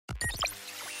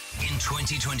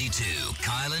2022,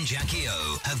 Kyle and Jackie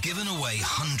O have given away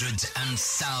hundreds and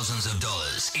thousands of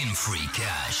dollars in free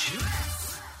cash.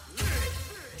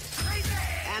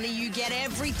 Annie, you get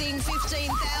everything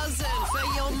 15,000 for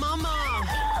your mama.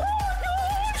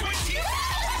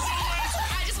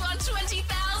 I just won $20,000.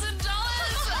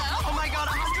 Oh my God,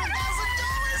 $100,000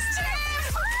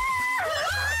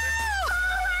 too.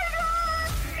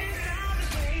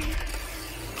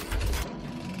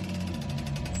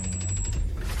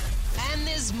 And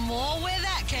there's more where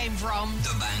that came from.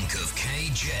 The Bank of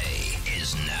KJ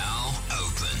is now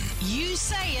open. You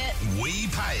say it. We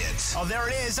pay it. Oh, there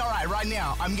it is. All right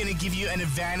now, I'm going to give you an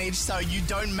advantage so you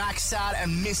don't max out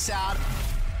and miss out.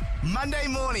 Monday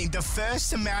morning, the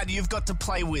first amount you've got to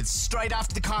play with straight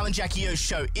after the Kyle and Jackie O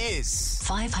show is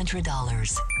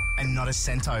 $500. and not a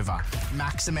cent over.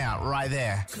 Max amount right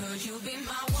there.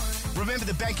 Remember,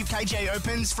 the Bank of KJ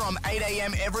opens from 8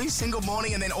 a.m. every single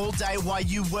morning and then all day while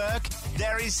you work.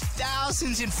 There is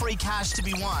thousands in free cash to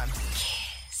be won.